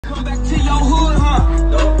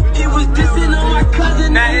dissing on my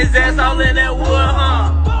cousin. Now his ass all in that wood,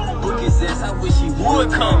 huh? Book his ass, I wish he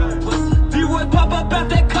would come. B-Roy pop up out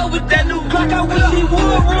that coat with that new Glock, I wish he would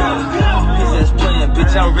run. His ass playing,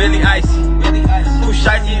 bitch, I'm really icy. Who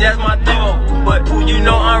shicey, that's my dog. But you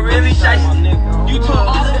know I'm really shicey. You told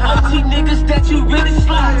all the OG niggas that you really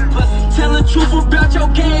slide. Tell the truth about your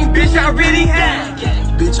game, bitch, I really have.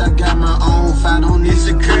 Bitch, I got my own fight, don't need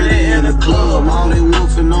security in the club. All they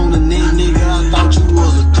wolfing on the neck, nigga, I thought you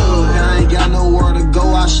was a thug. I ain't got nowhere to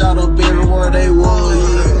go, I shot up everywhere they was.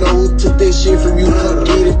 You know who took this shit from you, come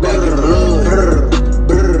get it back in blood. Brr,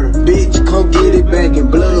 brr, bitch, come get it back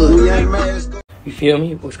in blood. We ain't masked up. You feel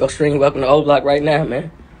me? Let's go stream welcome to O Block right now,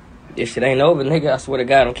 man. This shit ain't over, nigga. I swear to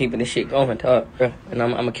God, I'm keeping this shit going, dog, bro. And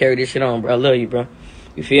I'm gonna carry this shit on, bro. I love you, bro.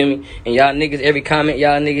 You feel me? And y'all niggas, every comment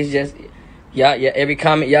y'all niggas just... every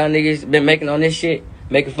comment y'all niggas been making on this shit,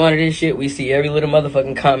 making fun of this shit, we see every little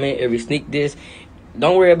motherfucking comment, every sneak diss.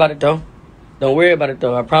 Don't worry about it, though. Don't worry about it,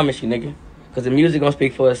 though. I promise you, nigga. Because the music gonna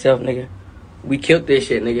speak for itself, nigga. We killed this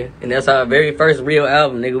shit, nigga. And that's our very first real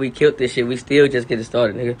album, nigga. We killed this shit. We still just getting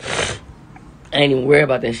started, nigga. I ain't even worry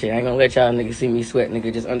about that shit. I ain't gonna let y'all niggas see me sweat,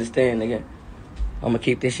 nigga. Just understand, nigga. I'm gonna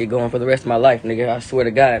keep this shit going for the rest of my life, nigga. I swear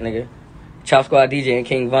to God, nigga. Chop Squad DJ and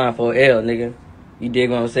King Von for L, nigga. You dig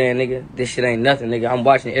what I'm saying, nigga? This shit ain't nothing, nigga. I'm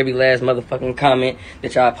watching every last motherfucking comment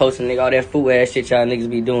that y'all posting, nigga. All that fool-ass shit y'all niggas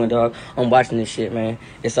be doing, dog. I'm watching this shit, man.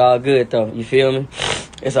 It's all good, though. You feel me?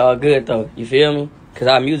 It's all good, though. You feel me? Because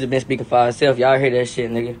our music been speaking for itself. Y'all hear that shit,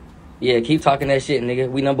 nigga. Yeah, keep talking that shit, nigga.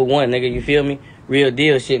 We number one, nigga. You feel me? Real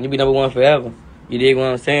deal shit. And you be number one forever. You dig what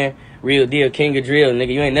I'm saying? Real deal, king of drill,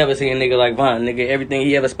 nigga. You ain't never seen a nigga like Von, nigga. Everything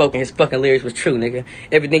he ever spoken, his fucking lyrics was true, nigga.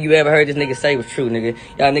 Everything you ever heard this nigga say was true, nigga.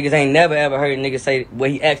 Y'all niggas ain't never ever heard a nigga say what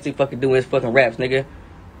he actually fucking do in his fucking raps, nigga.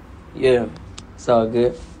 Yeah, it's all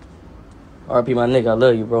good. RP my nigga, I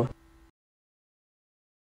love you, bro.